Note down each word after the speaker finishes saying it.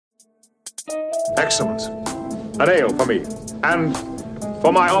Excellent. An ale for me. And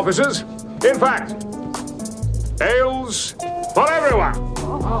for my officers. In fact, ales for everyone.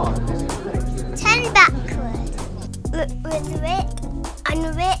 10 backward. With Rick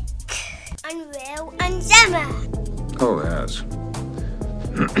and Will and Gemma. Oh, yes.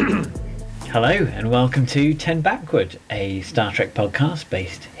 Hello and welcome to 10 Backward, a Star Trek podcast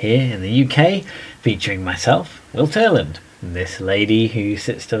based here in the UK, featuring myself, Will Turland, and this lady who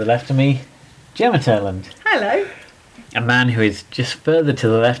sits to the left of me, Gemma Turland. Hello. A man who is just further to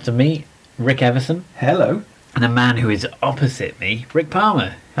the left of me, Rick Everson. Hello. And a man who is opposite me, Rick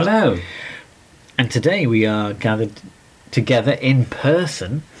Palmer. Hello. And today we are gathered together in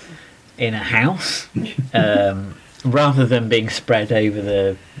person in a house, rather than being spread over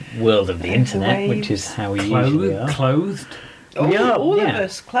the world of the internet, which is how we usually are. Clothed? All of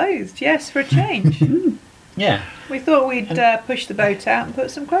us clothed, yes, for a change. Yeah. We thought we'd push the boat out and put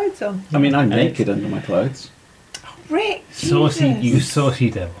some clothes on. I mean, I'm naked under my clothes. Rick, Saucy, Jesus. you saucy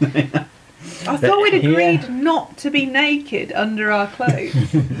devil. I thought we'd agreed not to be naked under our clothes.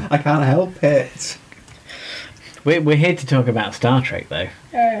 I can't help it. We're here to talk about Star Trek, though.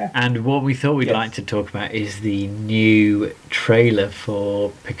 Yeah. And what we thought we'd like to talk about is the new trailer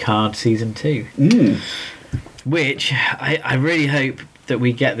for Picard Season 2. Which I really hope that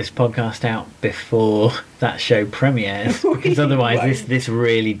we get this podcast out before that show premieres, because otherwise this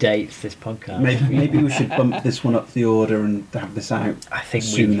really dates this podcast. Maybe we should bump this one up the order and have this out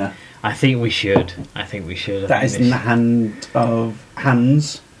sooner. I think we should. That is in the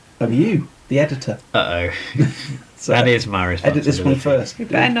hands of you, the editor. Uh-oh. So that is my responsibility. Edit this one first. We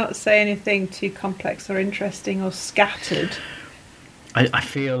better not say anything too complex or interesting or scattered. I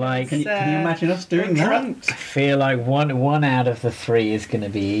feel like... Can you imagine us doing that? I feel like one out of the three is going to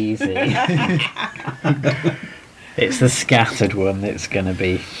be easy. It's the scattered one that's going to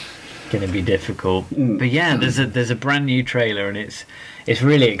be difficult. But yeah, there's a brand new trailer and it's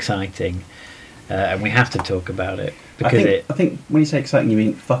really exciting, and we have to talk about it because I think when you say exciting, you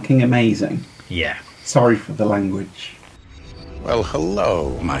mean fucking amazing. Yeah. Sorry for the language. Well,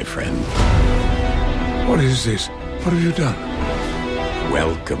 hello, my friend. What is this? What have you done?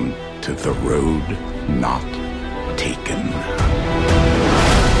 Welcome to the road not taken.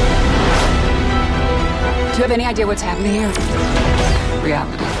 Do you have any idea what's happening here?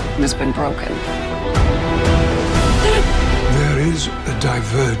 Reality has been broken. There is a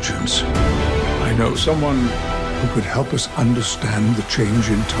divergence. I know someone who could help us understand the change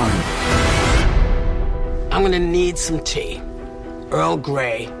in time. I'm gonna need some tea. Earl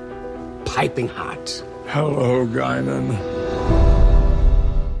Grey, piping hot. Hello, Guinan.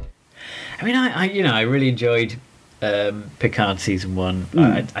 I mean, I really enjoyed Picard Season 1.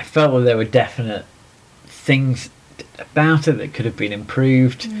 I felt that there were definite things about it that could have been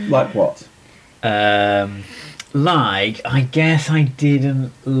improved. Like what? Like, I guess I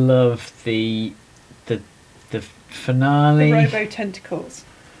didn't love the finale. The robo-tentacles.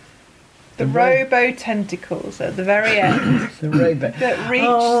 The robo-tentacles at the very end. The robo that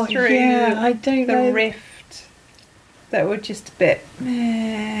reached through the rift. That were just a bit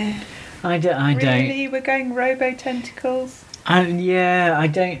meh. I don't. Really, we're going robo-tentacles. I don't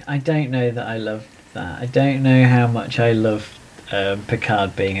know that I loved that. I don't know how much I loved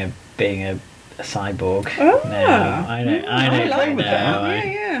Picard being a cyborg. Oh, now. I don't like know. that.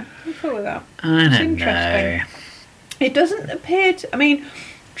 Yeah, I'm cool with that. I It's don't interesting. know. It doesn't appear to. I mean,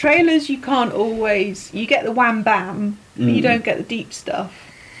 trailers you can't always. You get the wham bam, but you don't get the deep stuff.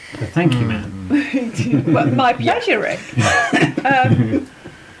 Well, thank you, man. Well, my pleasure, Rick.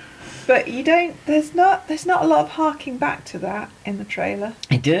 But you don't. There's not a lot of harking back to that in the trailer.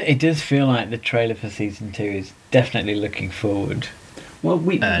 It does feel like the trailer for Season 2 is definitely looking forward. Well,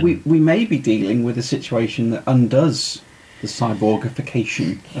 we may be dealing with a situation that undoes the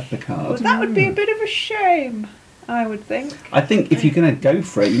cyborgification of Picard. Well, that would be a bit of a shame, I would think. I think if you're going to go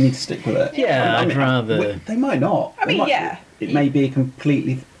for it, you need to stick with it. Yeah, I mean, I'd rather... They might not. I mean, yeah. It may be a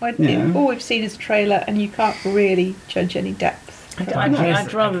completely... All we've seen is a trailer, and you can't really judge any depth.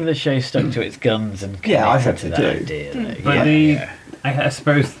 I'd rather the show stuck to its guns and I connected hope to they that do. idea. Though. But I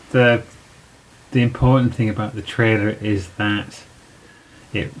suppose the important thing about the trailer is that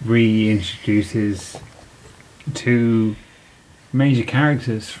it reintroduces two major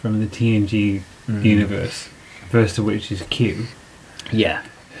characters from the TNG universe. First of which is Q. Yeah.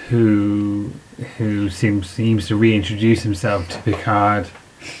 Who seems to reintroduce himself to Picard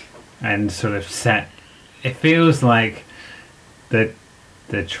and sort of set. It feels like that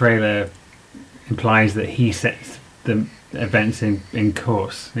the trailer implies that he sets the events in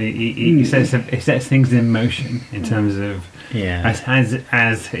course. He sets things in motion in terms of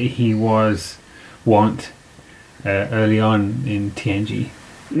as he was wont early on in TNG.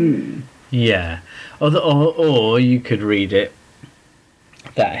 Yeah, or you could read it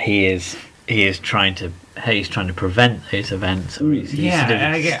that he's trying to prevent those events, or he's sort of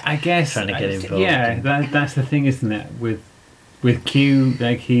I guess trying to get involved. Yeah, that's the thing, isn't it? With Q,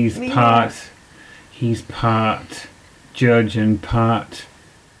 like he's part judge and part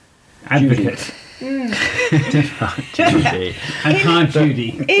advocate. Judy. And part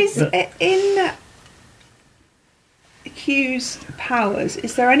Judy. Is in Q's powers,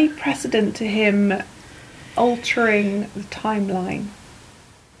 is there any precedent to him altering the timeline?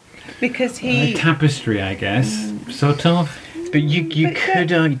 Because he tapestry, I guess, sort of. But you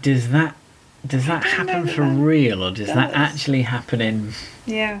could argue, does that happen for real, or does that actually happen in?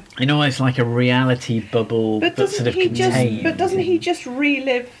 Yeah. You know, it's like a reality bubble, but sort of contained. But doesn't he just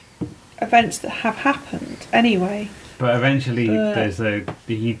relive events that have happened anyway? But eventually,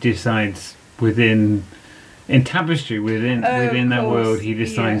 he decides within tapestry within that world, he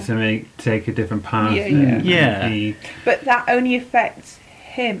decides to take a different path. But that only affects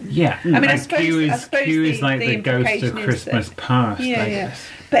him. Yeah, I mean, like I suppose Q is like the ghost of Christmas past. I guess.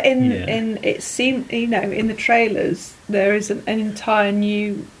 But in it seemed, in the trailers there is an entire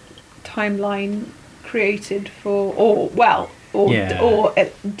new timeline created for, or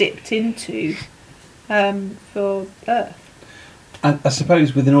dipped into for Earth. I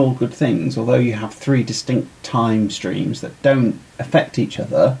suppose within all good things, although you have 3 distinct time streams that don't affect each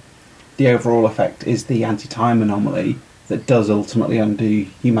other, the overall effect is the anti-time anomaly that does ultimately undo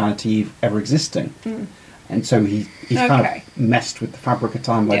humanity ever existing. And so he's kind of messed with the fabric of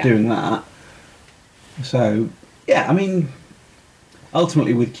time by doing that. So, yeah, I mean,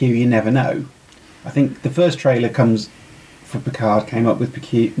 ultimately with Q, you never know. I think the first trailer for Picard came up with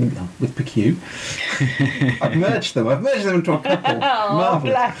PQ. I've merged them into a couple.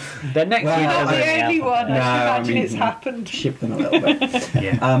 Marvellous. The next You're not the only one. Imagine it's happened. Ship them a little bit.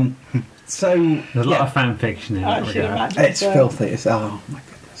 Yeah. So there's a lot of fan fiction in that regard. It's filthy. It's, oh my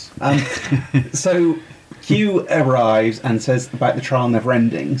goodness. So Q arrives and says about the trial never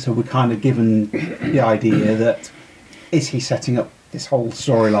ending. So we're kind of given the idea that is he setting up this whole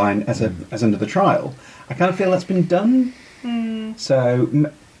storyline as under the trial? I kind of feel that's been done. So,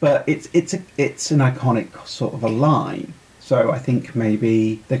 but it's an iconic sort of a line. So I think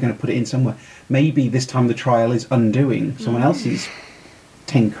maybe they're going to put it in somewhere. Maybe this time the trial is undoing someone else's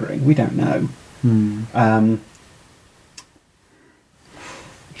tinkering. We don't know. Don't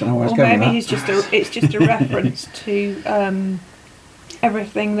know where I was going maybe with that. it's just a reference to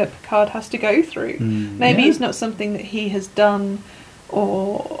everything that Picard has to go through. Maybe it's not something that he has done,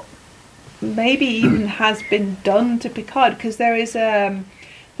 or maybe even has been done to Picard, because there is the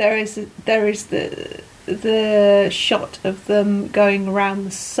shot of them going around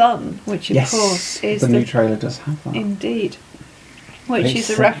the sun, which of course is the new trailer does have that. Indeed, which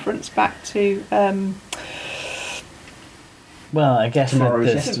is a reference back to. Well, I guess Tomorrow's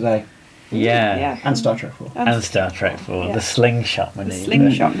Yesterday. Yeah. And Star Trek 4. And Star Trek 4, the slingshot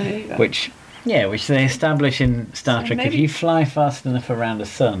maneuver. Which they establish in Star Trek. If you fly fast enough around the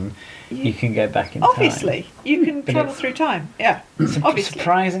sun, you can go back in time. Obviously, you can travel through time. Yeah, it's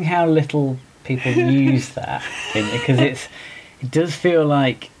surprising how little people use that, because it does feel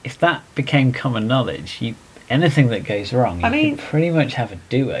like if that became common knowledge, anything that goes wrong, you could pretty much have a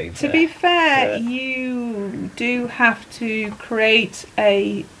do-over. To be fair, you do have to create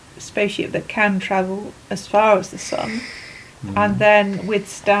a spaceship that can travel as far as the sun and then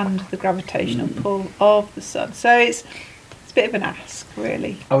withstand the gravitational pull of the sun. So it's a bit of an ask,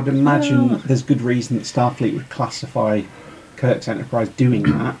 really. I would imagine there's good reason that Starfleet would classify Kirk's Enterprise doing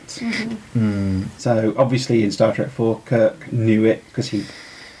that. So obviously in Star Trek 4, Kirk knew it because he'd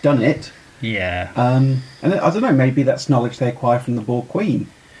done it. Yeah. And I don't know, maybe that's knowledge they acquire from the Borg Queen.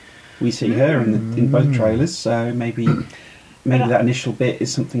 We see her in both trailers, so maybe that initial bit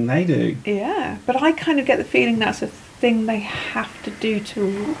is something they do. Yeah, but I kind of get the feeling that's a thing they have to do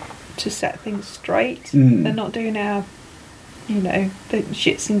to set things straight. They're not doing our, the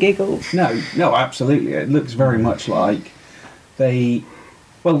shits and giggles. No, absolutely. It looks very much like they...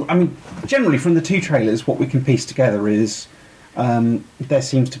 Well, I mean, generally from the 2 trailers, what we can piece together is there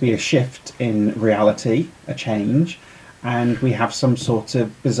seems to be a shift in reality, a change, and we have some sort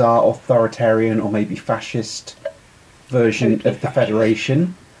of bizarre authoritarian or maybe fascist version of the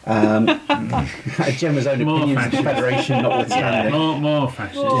Federation. Gemma's own More opinions of the fascist. Federation notwithstanding. More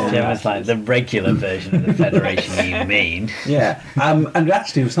fascist. Yeah. Gemma's like the regular version of the Federation, you mean? Yeah, and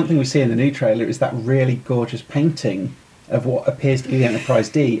actually, something we see in the new trailer is that really gorgeous painting of what appears to be the Enterprise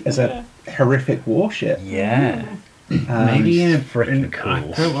D as a horrific warship. Yeah. Maybe in a freaking I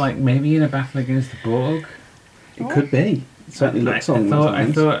cool. felt like maybe in a battle against the Borg. It could be. It certainly looks on those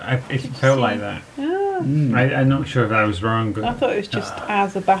lines. It felt like that. I'm not sure if I was wrong, but I thought it was just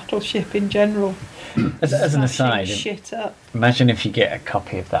as a battleship in general. As an Smashing aside, shit up. imagine if you get a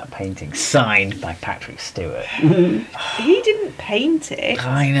copy of that painting signed by Patrick Stewart. He didn't paint it.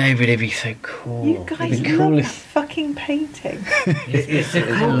 I know, but it'd be so cool. You guys It'd be love that coolest. fucking painting. it's a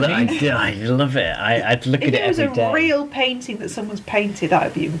cool I love it. I'd look If at it it was every a day. real painting that someone's painted,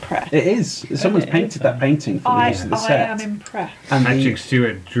 I'd be impressed. It is. Someone's painted that painting for the I use of the am set. impressed. And Patrick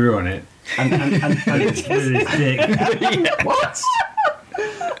Stewart drew on it and with his dick. what?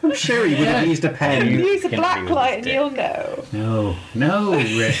 I'm sure he would have used a pen. Use a can black do light and this you'll know. No,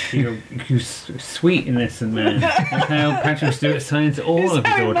 Rick, you're sweet innocent man. That's how Patrick Stewart signs all It's of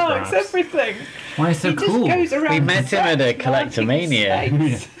his how he marks autographs. everything. Why so He just cool? goes around. We met him at a marking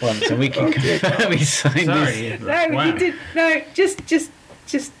Collectomania space. once, and we can confirm he signed Sorry. this. No, Wow. he did. No,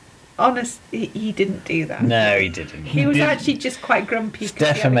 just honest. He didn't do that. No, he didn't. He was didn't. actually just quite grumpy. It's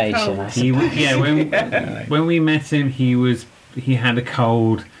 'cause he had a defamation. cold. When we met him, he had a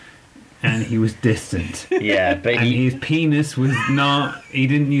cold, and he was distant. Yeah, but And his penis was not. He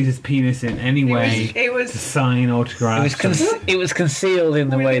didn't use his penis in any way It to was. sign autographs. it was concealed in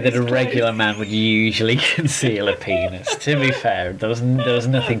the way that a With his regular man would usually conceal a penis. To be fair, there was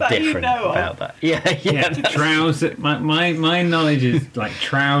nothing That you different know of. about that. Yeah, Yeah, that's- trousers. My knowledge is like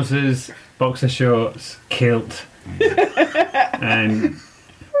trousers, boxer shorts, kilt, and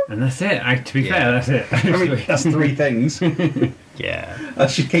that's it. To be fair, that's it. I mean, that's three things. yeah.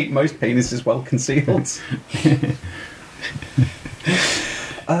 That should keep most penises well concealed.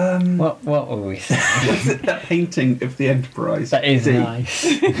 What were we saying? That painting of the Enterprise. That is D.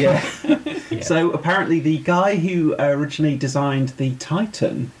 nice. Yeah. Yeah. So apparently, the guy who originally designed the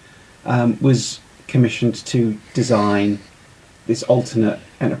Titan was commissioned to design this alternate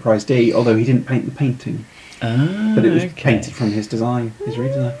Enterprise D, although he didn't paint the painting, but it was painted from his design, his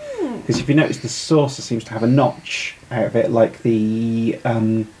redesign. Because if you notice, the saucer seems to have a notch out of it, like the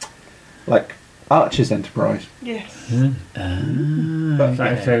like Archer's Enterprise. Yes. But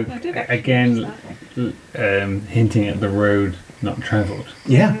So I did actually again, notice hinting at the road not travelled.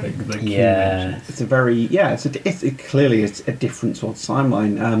 yeah, Like Q Yeah. mentions. it's a very clearly it's a different sort of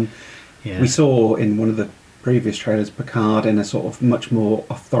timeline. Yeah. We saw in one of the previous trailers Picard in a sort of much more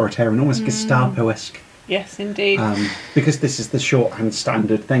authoritarian, almost Gestapo-esque, Yes, indeed. because this is the shorthand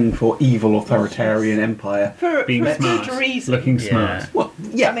standard thing for evil authoritarian empire. for Being a smart, good reason. looking Yeah. smart. Well,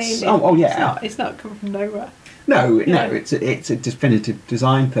 yes. I mean, oh yeah. It's not come from nowhere. No, Yeah. it's a definitive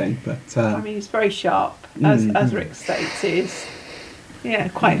design thing, but I mean, it's very sharp, as Rick states. It is,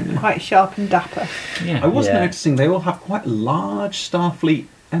 quite sharp and dapper. Yeah. I was Yeah. noticing they all have quite large Starfleet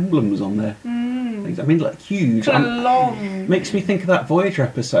emblems on there. Things- I mean, like huge. Kind of long. Makes me think of that Voyager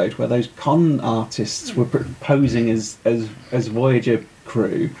episode where those con artists were posing as Voyager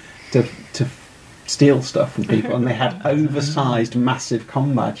crew to steal stuff from people, and they had oversized, massive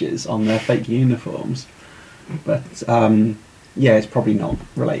con badges on their fake uniforms. But yeah, it's probably not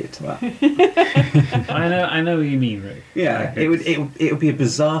related to that. I know what you mean, Rick. Yeah, Like, it would be a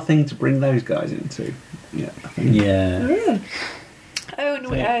bizarre thing to bring those guys into. Yeah, I think. Yeah. Oh,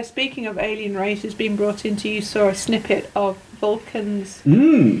 and speaking of alien races being brought into, you saw a snippet of Vulcans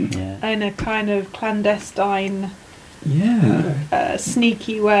Yeah. in a kind of clandestine, Yeah.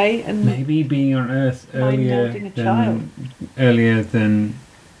 sneaky way, and Maybe being on Earth Mind-melding a child. earlier than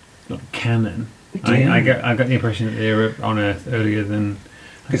like, canon. Yeah. I got the impression that they were on Earth earlier than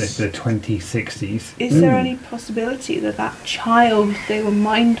the 'Cause- 2060s. is there any possibility that child they were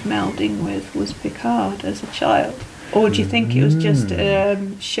mind melding with was Picard as a child? Or do you think it was just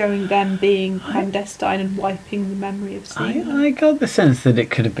showing them being clandestine and wiping the memory of seeing them? I got the sense that it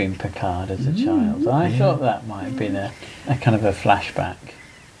could have been Picard as a child. I thought that might have been a kind of a flashback.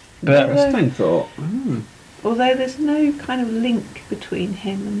 But Interesting thought. Although there's no kind of link between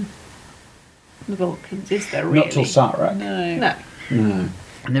him and the Vulcans, is there really? Not till Sarek. no. No.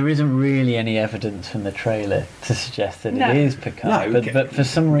 There isn't really any evidence from the trailer to suggest that No. it is Picard. No, but for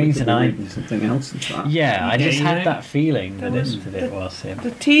some We could reason be I reading something else into that. I Yeah, just you had know, that feeling there that was it was him.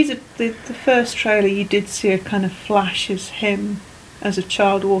 The teaser, the first trailer, you did see a kind of flash as him as a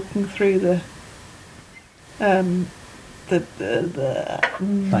child walking through the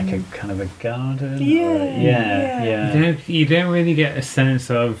Like a kind of a garden. Yeah. You don't really get a sense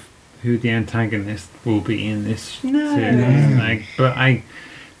of who the antagonist will be in this No. series. Like, but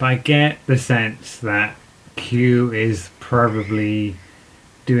I get the sense that Q is probably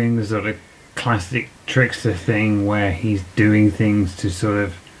doing the sort of classic trickster thing where he's doing things to sort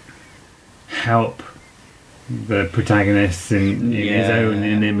of help the protagonists in his own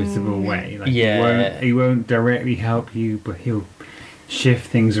inimitable way. Like he won't directly help you, but he'll shift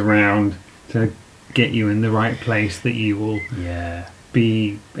things around to get you in the right place that you will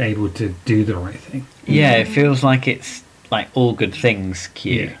be able to do the right thing. Yeah, it feels like it's like All Good Things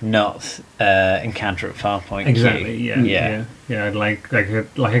Q, not Encounter at Farpoint Exactly. Q. Yeah. Like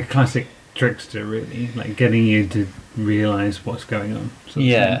a classic trickster, really, like getting you to realise what's going on. sort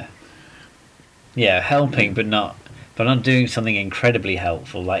of thing. Helping, but not doing something incredibly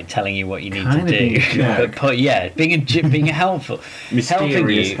helpful, like telling you what you need Kind to of being a do. jerk. but being helpful,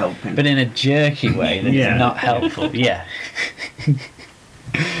 Mysterious helping helping. but in a jerky way that's Yeah. not helpful. Yeah,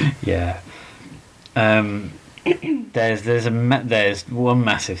 yeah. There's one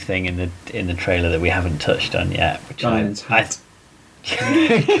massive thing in the trailer that we haven't touched on yet, which Guinan's hat.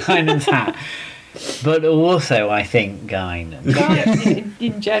 Guinan's hat. But also, I think Guinan.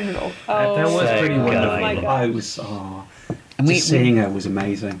 in general. That was So pretty good. wonderful. Oh my God. I was. And we- Just seeing her was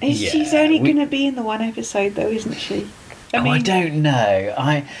amazing. She's only going to be in the one episode, though, isn't she? I don't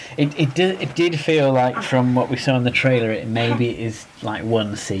know. It did feel like from what we saw in the trailer, it maybe is like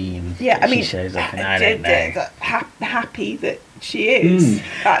one scene. Yeah, that I mean, she shows up, and I don't know. Happy that she is.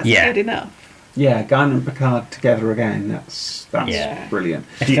 That's good enough. Yeah, Guinan and Picard together again. That's Yeah. brilliant.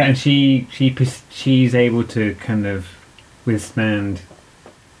 She's able to kind of withstand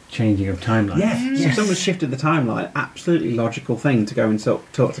changing of timelines. Yeah, if someone shifted the timeline, absolutely logical thing to go and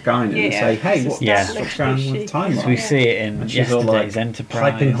talk to Guinan and say, "Hey, what's going on with the timeline?" So we see it in And she's all yesterday's like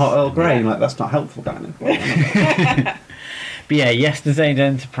Enterprise. piping hot Earl Grey, and like that's not helpful, Guinan. But yeah, yesterday's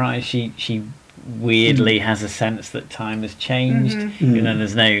Enterprise, she weirdly has a sense that time has changed, and then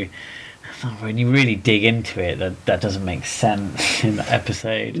there's no. When you really dig into it, that doesn't make sense in that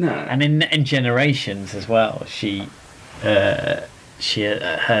episode. No. And in Generations as well, her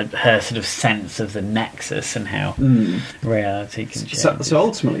sort of sense of the nexus and how reality can change. So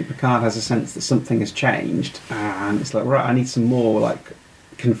ultimately, Picard has a sense that something has changed, and it's like, right, I need some more like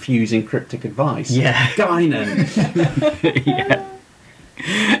confusing, cryptic advice. Yeah. Guinan. Yeah.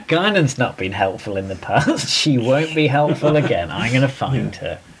 Guinan's not been helpful in the past. She won't be helpful again. I'm going to find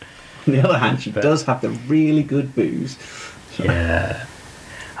her. On the other hand, she does have the really good booze. So. Yeah.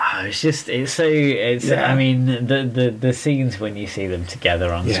 Oh, I mean, the scenes when you see them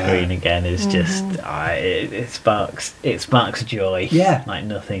together on screen again is just it sparks joy. Yeah, like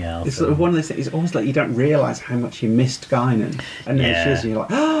nothing else. It's sort of one of those things. It's almost like you don't realise how much you missed Guinan, and then she is, and you're like,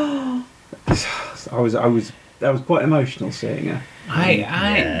 oh. I was quite emotional seeing her.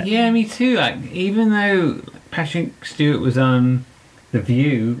 Yeah, me too. Like, even though Patrick Stewart was on The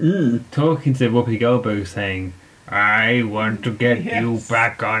View, talking to Whoopi Goldberg, saying, "I want to get you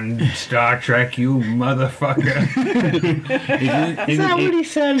back on Star Trek, you motherfucker." Is that what he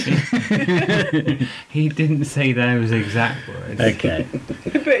said? He didn't say those exact words. Okay.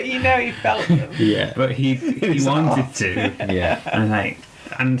 But he felt them. Yeah. But he wanted to. Yeah.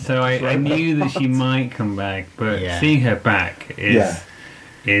 And so I knew that she might come back, but seeing her back is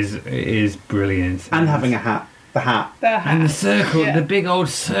brilliant. And having a hat. The hat. And the circle, the big old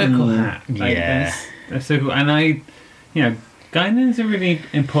circle hat. A circle. And Guinan's a really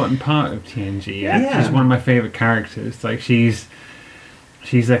important part of TNG. She's one of my favourite characters. Like she's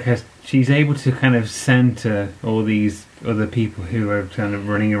able to kind of centre all these other people who are kind of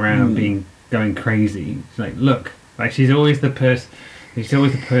running around going crazy. It's like, look, like she's always the person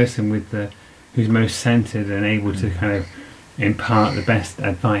with who's most centred and able to kind of impart the best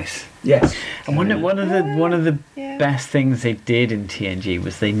advice. Yes. And one of the best things they did in TNG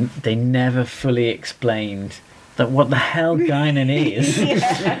was they never fully explained that what the hell Guinan is,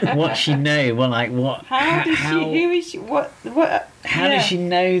 what she knows, how does she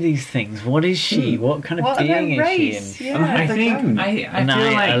know these things? What is she? What kind of being is she? Yeah. I feel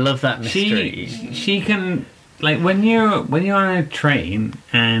like I love that mystery. She can, like, when you're on a train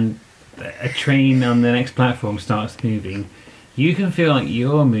and a train on the next platform starts moving, you can feel like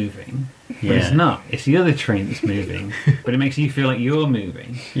you're moving, but it's not. It's the other train that's moving, but it makes you feel like you're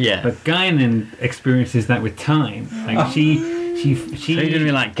moving. Yeah. But Guinan experiences that with time. Like she She So you're going to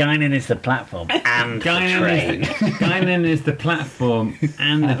be like, Guinan is the platform and the train. Guinan is the platform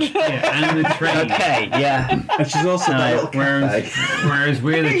and the train. Okay, yeah. And she's also got a little Whereas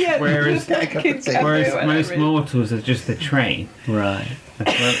we're the Yeah, whereas kids can do whatever most it is. mortals are just the train. Right.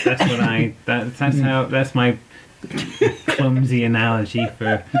 That's my clumsy analogy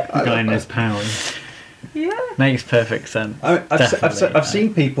for Guinan's powers. Yeah. Makes perfect sense. I've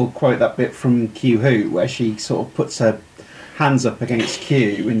seen people quote that bit from Q Who, where she sort of puts her hands up against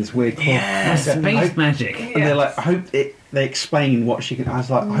Q in this weird corner. That's space magic. And they're like, I hope they explain what she can. I was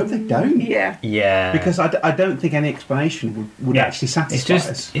like, I hope they don't. Yeah. Yeah. Because I don't think any explanation would actually satisfy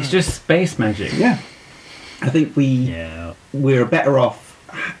us. It's just space magic. Yeah. I think we're better off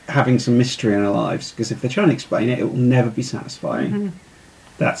having some mystery in our lives, because if they're trying to explain it, it will never be satisfying.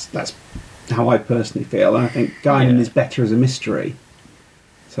 That's how I personally feel, and I think Guinan is better as a mystery.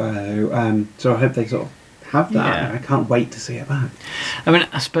 So I hope they sort of have that. Yeah. And I can't wait to see it back. I mean,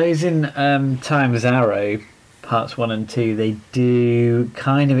 I suppose in Time's Arrow, parts 1 and 2, they do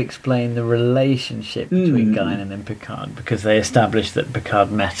kind of explain the relationship between Guinan and Picard, because they established that Picard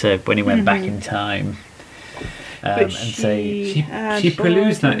met her when he went back in time. But she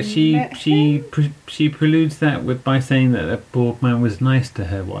preludes that. She preludes that by saying that a Borgman was nice to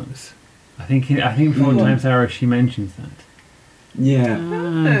her once. I think before Time's Arrow she mentions that. Yeah.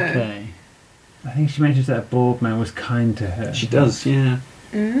 Okay. I think she mentions that a Borgman was kind to her. She does, yeah.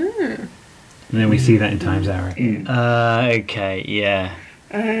 And then we see that in Time's Arrow. Okay, yeah.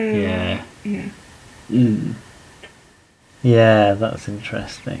 Yeah. Yeah, that's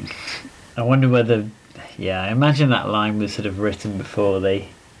interesting. I wonder whether... Yeah, I imagine that line was sort of written before they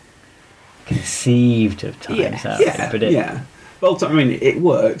conceived of Time's Arrow. But I mean, it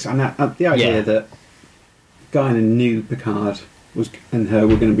works, and the idea that Guinan knew Picard and her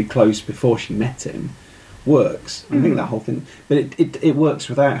were going to be close before she met him works. I think that whole thing, but it works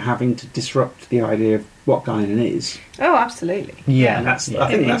without having to disrupt the idea of what Guinan is. Oh, absolutely. Yeah, I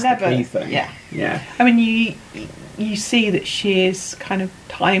think that's the key thing. Yeah. I mean, you see that she is kind of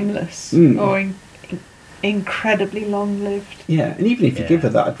timeless or incredibly long-lived. Yeah, and even if you give her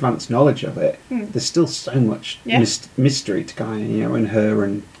that advanced knowledge of it, there's still so much mystery to Guinan, and her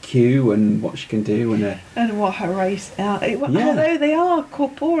and Q and what she can do and what her race are. Although they are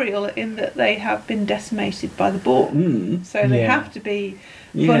corporeal in that they have been decimated by the Borg, so they have to be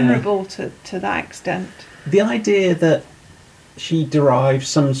vulnerable to that extent. The idea that she derives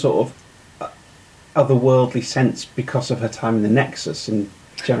some sort of otherworldly sense because of her time in the Nexus and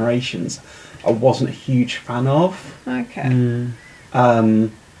Generations, I wasn't a huge fan of. Okay.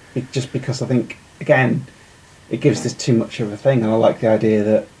 Just because I think, again, it gives this too much of a thing, and I like the idea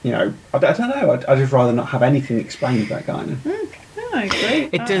that, I don't know, I'd just rather not have anything explained about Guinan. Okay, I agree.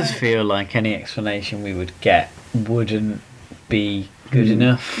 It does feel like any explanation we would get wouldn't be good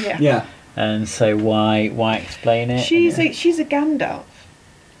enough. Yeah. And so why explain it? She's a Gandalf.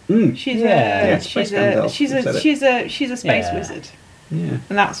 She's a space wizard. Yeah.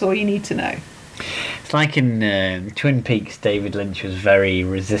 And that's all you need to know. It's like in Twin Peaks, David Lynch was very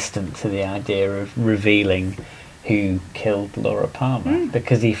resistant to the idea of revealing who killed Laura Palmer,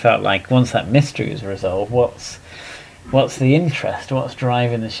 because he felt like once that mystery was resolved, what's the interest? What's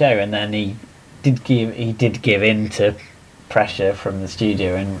driving the show? And then he did give in to pressure from the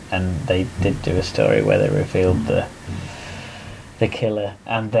studio, and they did do a story where they revealed the killer,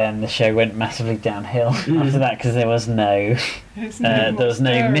 and then the show went massively downhill after that, because there was no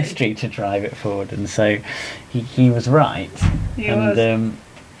mystery to drive it forward, and so he was right.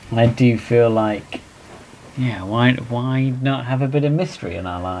 I do feel like, why not have a bit of mystery in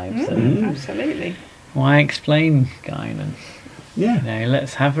our lives? Absolutely. Why explain Guinan? Yeah.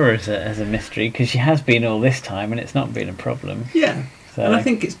 Let's have her as a mystery, because she has been all this time and it's not been a problem. Yeah. So. And I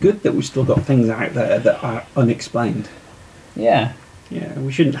think it's good that we've still got things out there that are unexplained. Yeah. Yeah,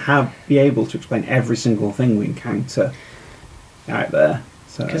 we shouldn't be able to explain every single thing we encounter out there.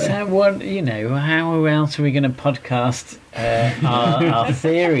 Because how else are we going to podcast our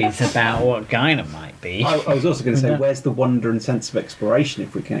theories about what Guinan might be? I was also going to say, where's the wonder and sense of exploration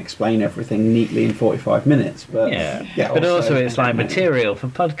if we can explain everything neatly in 45 minutes? But but also it's like material for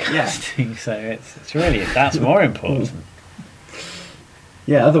podcasting, so it's really, that's more important.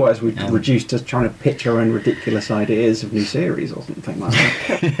 Yeah, otherwise we'd reduce to trying to pitch our own ridiculous ideas of new series or something like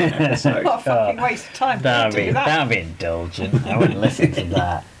that. What a fucking waste of time. That'd be indulgent. I wouldn't listen to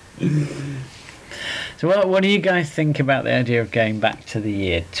that. So what do you guys think about the idea of going back to the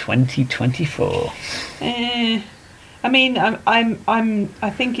year 2024? I mean, I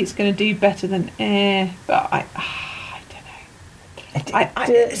think it's going to do better than but I don't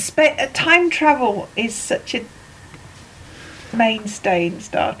know. Time travel is such a mainstay in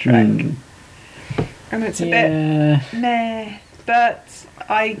Star Trek, and it's a bit meh. But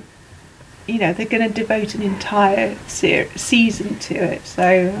they're going to devote an entire season to it, so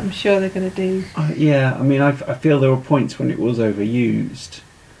I'm sure they're going to do. I feel there were points when it was overused.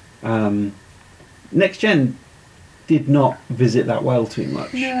 Next Gen did not visit that well too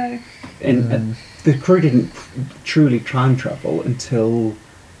much. No. The crew didn't truly time travel until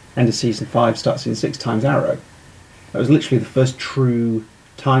end of season 5, start season 6, Time's Arrow. That was literally the first true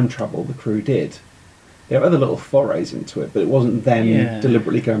time travel the crew did. They have other little forays into it, but it wasn't them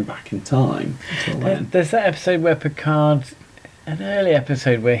deliberately going back in time until then. There's that episode where Picard, an early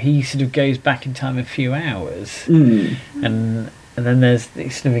episode where he sort of goes back in time a few hours, and then there's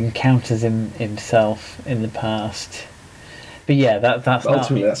these sort of encounters himself in the past. But yeah, that's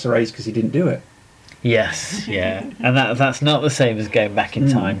ultimately that's erased because he didn't do it. Yes, yeah, and that's not the same as going back in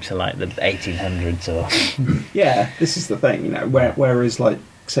time to like the 1800s or. Yeah, this is the thing, whereas like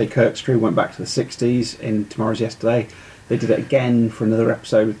say Kirk's crew went back to the 60s in Tomorrow's Yesterday, they did it again for another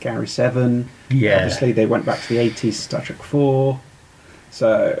episode with Gary Seven. Yeah, obviously they went back to the 80s, Star Trek 4.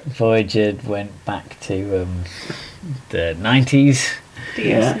 So Voyager went back to the 90s.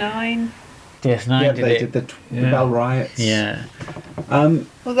 DS9. DS9 yeah, they did the Bell Riots. Yeah.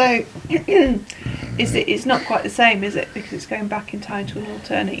 Although it's not quite the same, is it? Because it's going back in time to an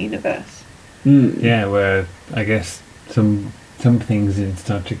alternate universe. Yeah, where I guess some things in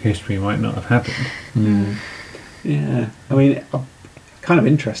Star Trek history might not have happened. Yeah, I mean, kind of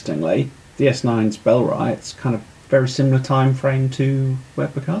interestingly, DS9's Bell Riots kind of very similar time frame to where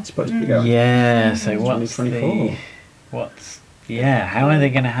Picard's supposed to be going. Yeah, so what's 2024? How are they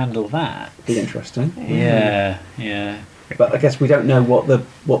going to handle that? Be interesting. Yeah. But I guess we don't know what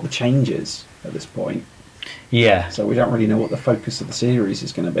the change is at this point. Yeah. So we don't really know what the focus of the series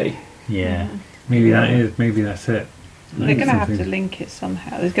is going to be. Yeah. Maybe that's it. They're going to have to link it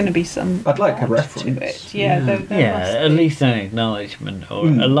somehow. There's going to be some. I'd like a nod reference. to it. Yeah, there must at be. least an acknowledgement or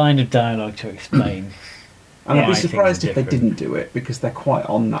a line of dialogue to explain. And I'd be why surprised things if are they didn't do it, because they're quite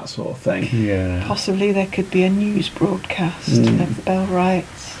on that sort of thing. Yeah. Possibly there could be a news broadcast of the Bell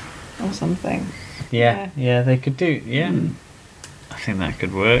Riots or something. Yeah, they could do. Yeah, I think that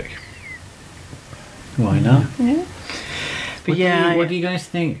could work. Why not? Yeah. But what do you guys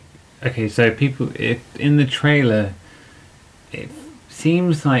think? Okay, so in the trailer, it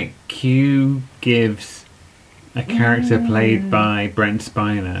seems like Q gives a character played by Brent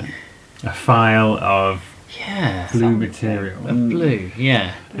Spiner a file of blue material. Blue,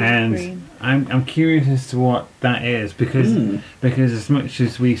 yeah. And green. I'm curious as to what that is, because as much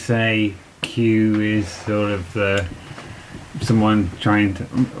as we say Q is sort of someone trying to,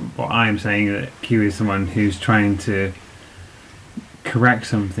 I'm saying that Q is someone who's trying to correct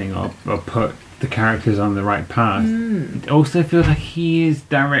something or put the characters on the right path. It also feels like he is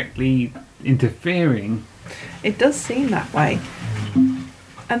directly interfering. It does seem that way.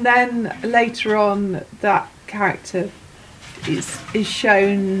 And then later on, that character is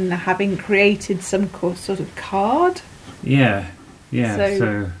shown having created some sort of card. Yeah.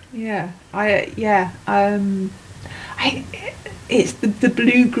 It's the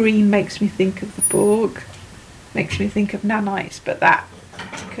blue green makes me think of the Borg, makes me think of nanites, but that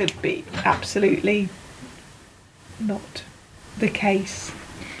could be absolutely not the case.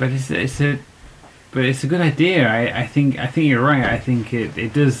 But it's a good idea. I think you're right. I think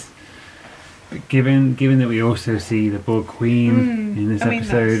it does. Given that we also see the Borg Queen in this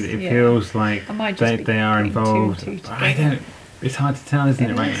episode, it feels like they are involved. It's hard to tell, isn't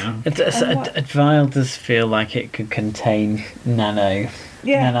it, right now? A vial does feel like it could contain nanites,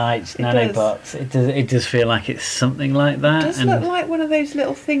 nanobots. It does feel like it's something like that. It does look like one of those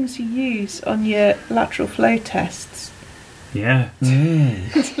little things you use on your lateral flow tests. Yeah.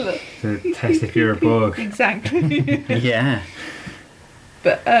 To test if you're a Borg. Exactly. Yeah.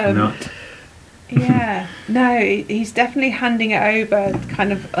 But not. Yeah. No, he's definitely handing it over,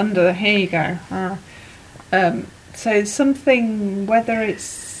 kind of under. Here you go. So something, whether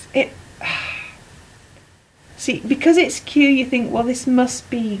it's it. See, because it's Q, you think, well, this must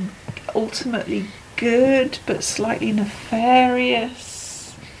be ultimately good, but slightly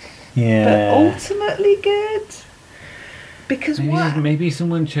nefarious. Yeah. But ultimately good. Because maybe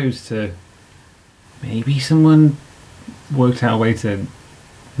someone chose to. Maybe someone worked out a way to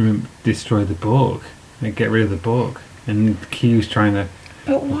destroy the Borg and get rid of the Borg, and Q's trying to.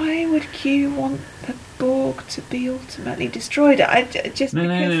 But why would Q want the Borg to be ultimately destroyed?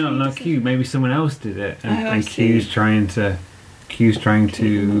 No, not Q. Maybe someone else did it, and see. Q's trying to.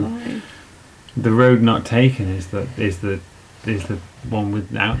 The road not taken is the one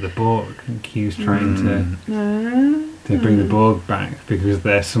without the Borg, and Q's trying to. to bring the Borg back because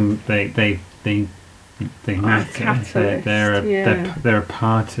they're they matter. catalyst, They're a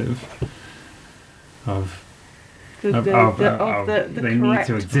part of the they need correct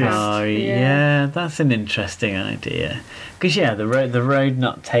to exist. path. Oh yeah, that's an interesting idea. Because the road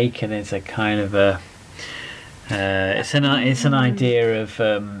not taken is a kind of a it's an idea of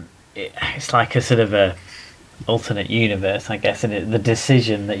it's like a sort of a alternate universe, I guess, and the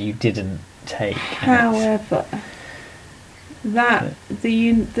decision that you didn't take. However, that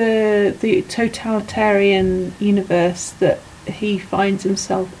the totalitarian universe that he finds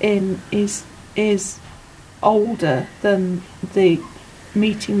himself in is older than the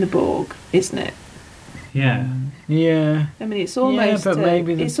meeting the Borg, isn't it? Yeah. Yeah. I mean, it's almost but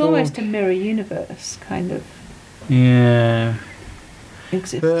maybe the it's almost a Borg- mirror universe kind of Yeah.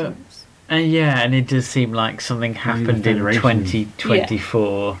 existence. And it does seem like something happened in Federation.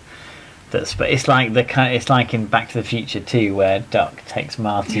 2024. But it's like in Back to the Future 2, where Doc takes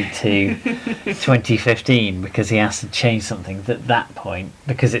Marty to 2015 because he has to change something at that point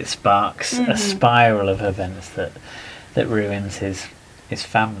because it sparks a spiral of events that ruins his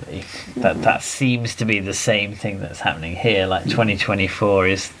family. That seems to be the same thing that's happening here. Like 2024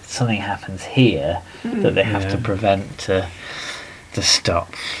 is something happens here that they have to prevent to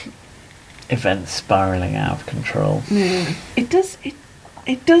stop events spiraling out of control. Yeah.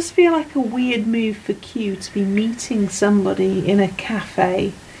 It does feel like a weird move for Q to be meeting somebody in a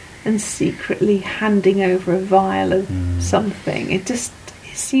cafe and secretly handing over a vial of something. It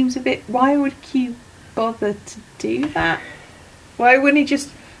seems a bit... Why would Q bother to do that? Why wouldn't he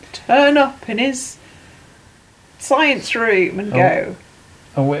just turn up in his science room and go...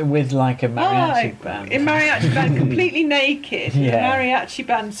 With like a mariachi band. In mariachi band, completely naked. In a mariachi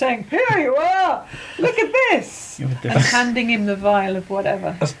band saying, "Here you are! Look at this!" and handing him the vial of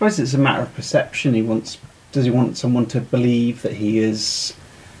whatever. I suppose it's a matter of perception. Does he want someone to believe that he is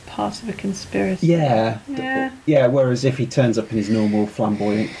Part of a conspiracy. Yeah. Yeah. Whereas if he turns up in his normal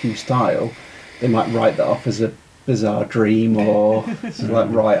flamboyant Q style, they might write that off as a bizarre dream, or it's like,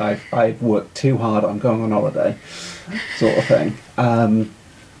 right, I've worked too hard, I'm going on holiday, sort of thing.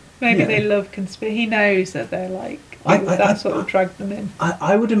 Maybe they love conspiracy. He knows that they're like, that's what will drag them in.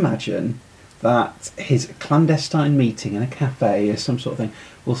 I would imagine that his clandestine meeting in a cafe or some sort of thing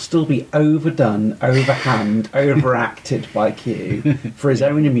will still be overdone, overhammed, overacted by Q for his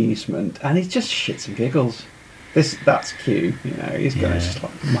own amusement, and he just shits and giggles. That's Q, he's going to just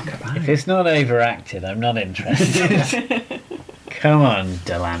like muck about. If it's not overacted, I'm not interested. Come on,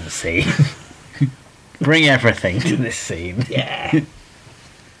 Delancey. Bring everything to this scene. Yeah.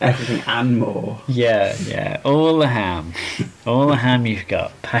 Everything and more. Yeah. All the ham. All the ham you've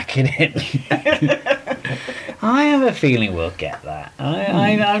got. Pack it in. I have a feeling we'll get that.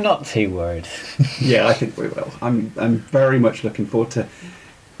 I'm not too worried. Yeah, I think we will. I'm very much looking forward to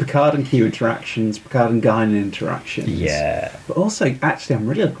Picard and Q interactions, Picard and Guinan interactions. Yeah. But also, actually, I'm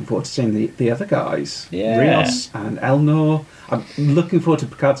really looking forward to seeing the other guys. Yeah. Rios and Elnor. I'm looking forward to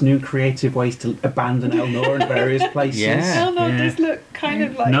Picard's new creative ways to abandon Elnor in various places. Yeah. Elnor does look kind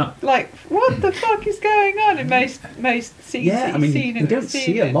of like what the fuck is going on in most scenes. Yeah, I mean, we don't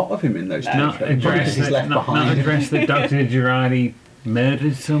see a lot of him in those Not TV shows, because he's left not behind. address that Dr. Girardi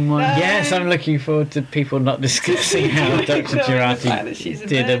murdered someone. Yes, I'm looking forward to people not discussing how Dr. Girardi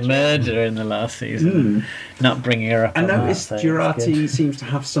did a murder in the last season. Not bringing her up. I on that, noticed so it's Girardi good. seems to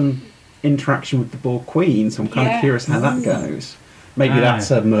have some interaction with the Borg Queen, so I'm kind of curious how that goes. Maybe that's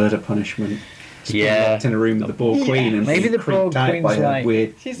a murder punishment. Just being locked in a room with the Borg Queen and maybe being the creeped Borg out Queen's by like- a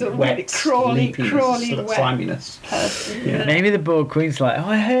weird, She's a wet, really crawly, sleepiness, wet sliminess. person. Yeah. Maybe the Borg Queen's like,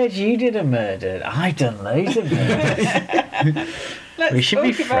 I heard you did a murder. I've done loads of murders. Let's We should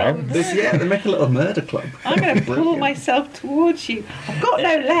be talk about friends. this. Yeah, they make a little murder club. I'm going to pull Brilliant. myself towards you. I've got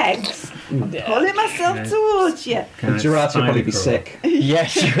no legs. I'm pulling myself towards you. And Girardi will probably be sick.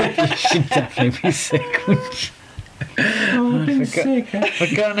 Yes, you should definitely be sick, wouldn't you? I've been sick. I've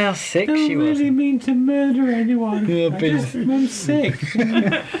forgotten how sick I she don't was. really mean to murder anyone. Yeah, I'm sick.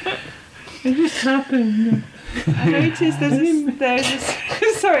 It just happened. I noticed there's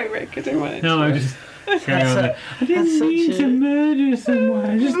a sorry, Rick, I don't want to. No, I just carry on. I didn't mean to murder someone.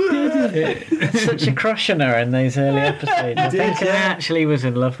 I just did it. Such a crush on her in those early episodes. I think I actually was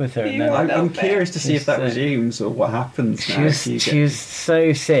in love with her. And then I'm curious to see if that resumes or what happens now. she was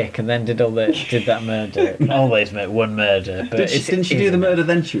so sick, and then did that murder. Always one murder, but Didn't she do the murder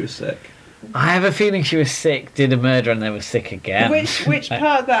then she was sick? I have a feeling she was sick, did a murder, and then was sick again. Which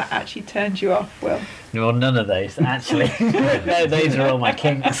part of that actually turned you off, Will? Well, none of those actually. No, those are all my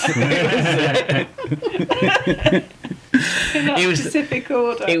kinks. In that It was- specific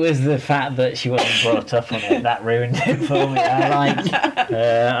order. It was the fact that she wasn't brought up on it that ruined it for me.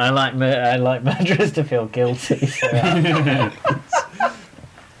 I like murderers to feel guilty. So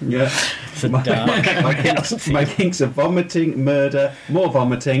Yeah. it's a dark. My kinks are vomiting, murder, more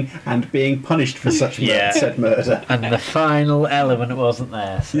vomiting, and being punished for such Yeah. said murder. And the final element wasn't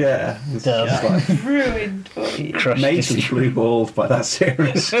there. So Yeah. It's Dumb. just like Ruined for you. crushed Mason his- blue balled by that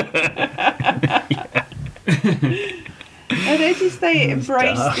series. I noticed they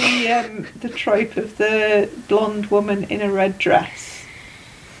embraced dark. the trope of the blonde woman in a red dress.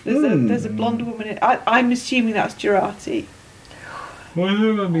 There's a blonde woman in... I'm assuming that's Jurati. Well,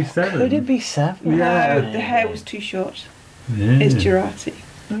 there will be 7. Could it be 7? Yeah. No, the hair was too short. Yeah. It's Jurati.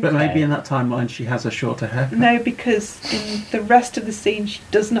 But maybe in that timeline she has a shorter haircut. No, because in the rest of the scene she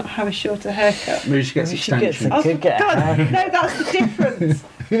does not have a shorter haircut. Maybe she gets Maybe she gets extensions. a- Could get a God, haircut. no, that's the difference.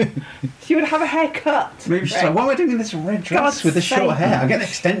 She would have a haircut. Maybe she's like, why am I doing this red dress God's with the short sake. hair? I'm getting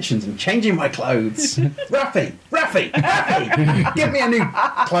extensions and changing my clothes. Raffy! Give me a new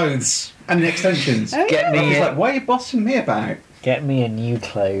clothes and extensions. Oh, Get yeah. me Raffy's a, like, what are you bossing me about? get me a new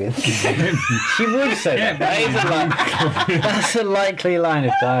clothes. She would say that. That's a likely line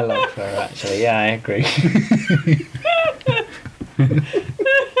of dialogue for her, actually. Yeah, I agree.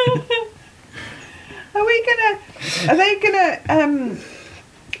 Are they gonna?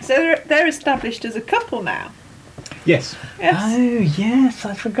 So they're established as a couple now. Yes. Yes. Oh, yes,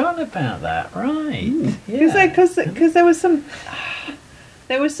 I'd forgotten about that. Right. Because there was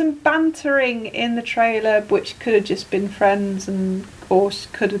some bantering in the trailer, which could have just been friends or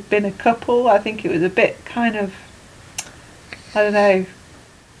could have been a couple. I think it was a bit kind of, I don't know,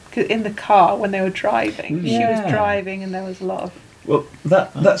 'cause in the car when they were driving. She Yeah. was driving, and there was a lot of Well,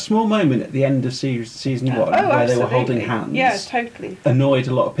 that small moment at the end of season 1 where absolutely. they were holding hands Yeah, totally. annoyed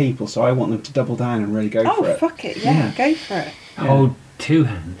a lot of people, so I want them to double down and really go Oh for it. fuck it! Yeah, go for it. Hold 2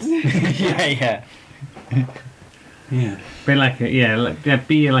 hands. yeah. Yeah. Be like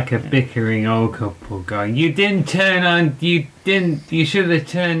be like a bickering old couple going, you should have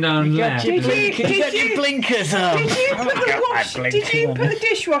turned on left. You Did you- got your blinkers on. Did you put the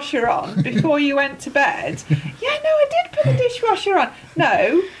dishwasher on before you went to bed? Yeah, no, I did put the dishwasher on.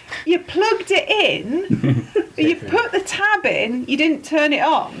 No, you plugged it in. You put the tab in. You didn't turn it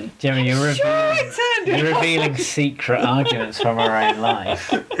on. Jimmy, you're Sure, I revealing, turned it you're on. revealing secret arguments from our own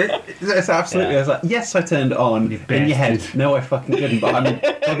life. It's absolutely. Yeah. I was like, yes, I turned it on. You In your head, bastard. no, I fucking didn't. But I'm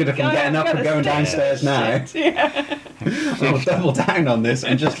buggered if I'm getting up and going downstairs now. Yeah. I'll double down on this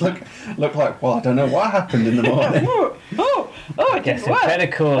and just look like, well, I don't know what happened in the morning. It Guess didn't we work. better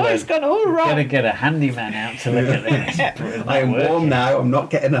call Oh, it. it's gone all Gotta wrong. get a handyman out to look at this. I am warm now. I'm not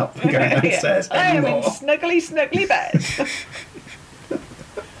getting up and going downstairs I am in anymore. snuggly bed.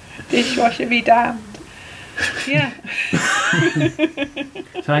 Dishwasher be damned. Yeah.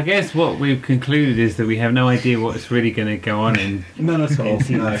 So I guess what we've concluded is that we have no idea what's really going to go on in None at all. in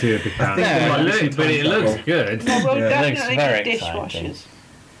season No. 2 of Picard. I think there might be some But it time looks travel. good. Well, we'll Yeah. definitely Looks very get exciting. dishwashers.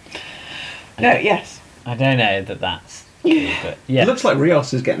 No, yes. I don't know that that's true, but yeah. It looks like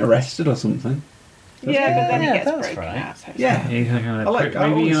Rios is getting arrested or something. Yeah, but then he Yeah, gets that's broken right. out. So it's Yeah. He's like on I a like- I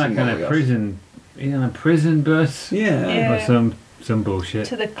maybe always like think on a Warriors. prison. He's on a prison bus Yeah. Yeah. or some bullshit.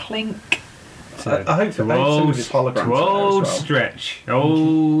 to the clink. I hope to I hope some of his holograms to are there as old well. Stretch,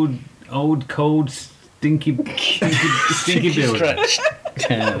 old cold stinky building. Stretched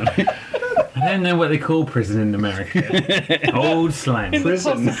down. I don't know what they call prison in America. Old slime.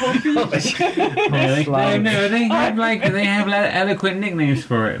 Prison. No, they have like eloquent nicknames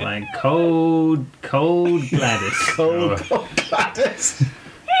for it, like cold Gladys, Cold. or Gladys.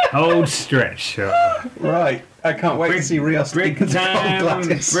 old Stretch, or Right. I can't wait to see Rios brick think of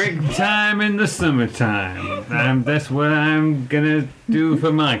Gladys. time in the summertime. That's what I'm gonna do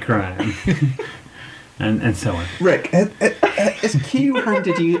for my crime, and so on. Rick, has Q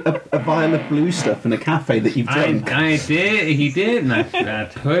handed you a vial of blue stuff in a cafe that you've drunk? He did, and I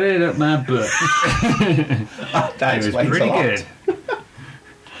put it up my butt. That It was explains pretty a lot. good.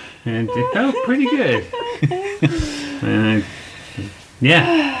 And it felt pretty good.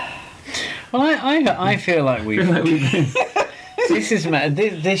 Yeah. Well, I feel like we've. This is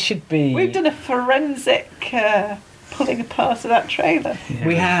this should be. We've done a forensic pulling apart of that trailer.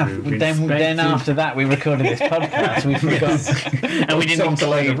 We have. we've Then inspected- after that, we recorded this podcast. We forgot, and we didn't Talked a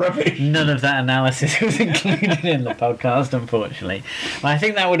load of include. rubbish. None of that analysis was included in the podcast, unfortunately. Well, I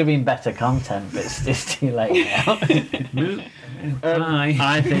think that would have been better content, but it's too late now. Bye.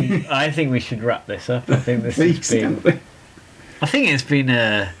 I think we should wrap this up. I think this Please, has been. can we? I think it's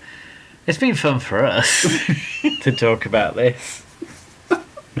been fun for us to talk about this.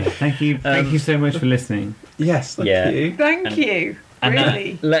 Thank you so much for listening. Yes, thank you. Thank you. And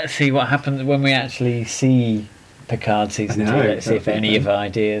Really. let's see what happens when we actually see Picard season 2. Let's see if any of our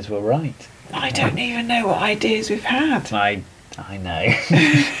ideas were right. I don't even know what ideas we've had. I know.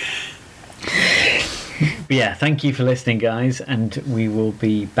 But yeah, thank you for listening, guys, and we will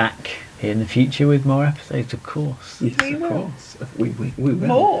be back in the future with more episodes, of course. Yes, We of will. course. We will.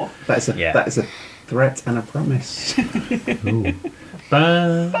 More. That is a threat and a promise.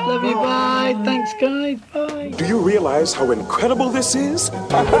 Bye. Love you, bye. Thanks, guys. Bye. Do you realize how incredible this is?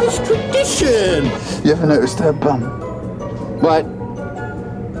 It's tradition. You ever noticed her bum? What?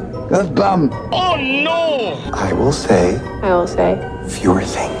 Her bum. Oh no! I will say Fewer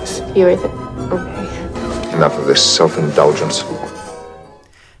things. okay. Enough of this self-indulgence.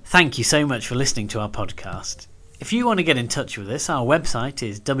 Thank you so much for listening to our podcast. If you want to get in touch with us, our website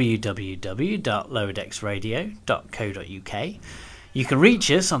is www.lowerdecksradio.co.uk. You can reach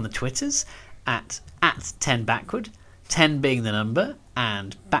us on the Twitters at 10backward, 10 being the number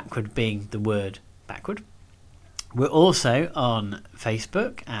and backward being the word backward. We're also on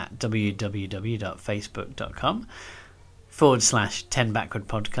Facebook at www.facebook.com/10backward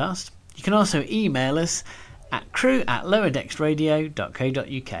podcast. You can also email us at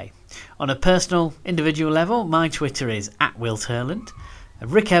crew@lowerdecksradio.co.uk. On a personal, individual level, my Twitter is @WiltHurland.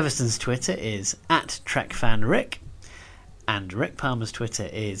 Rick Everson's Twitter is @TrekFanRick. And Rick Palmer's Twitter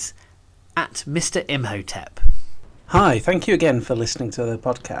is @Mr. Imhotep. Hi, thank you again for listening to the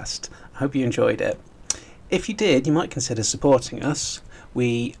podcast. I hope you enjoyed it. If you did, you might consider supporting us.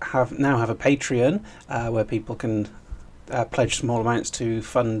 We now have a Patreon where people can pledge small amounts to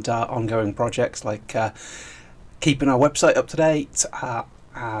fund our ongoing projects like keeping our website up to date,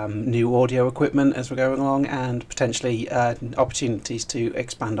 new audio equipment as we're going along, and potentially opportunities to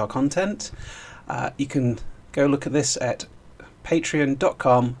expand our content. You can go look at this at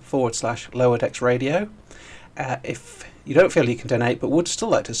patreon.com/lowerdecksradio. If you don't feel you can donate but would still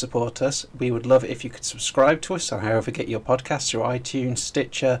like to support us, we would love it if you could subscribe to us on however you get your podcasts, through iTunes,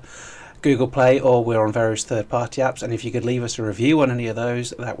 Stitcher, Google Play, or we're on various third-party apps. And if you could leave us a review on any of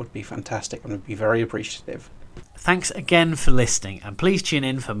those, that would be fantastic and we'd be very appreciative. Thanks again for listening, and please tune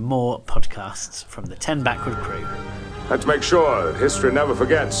in for more podcasts from the 10 Backward crew. Let's make sure that history never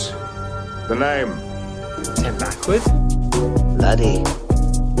forgets the name. 10 Backward? Laddie,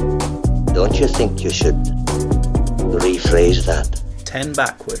 don't you think you should rephrase that? 10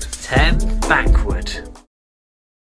 Backward. 10 Backward.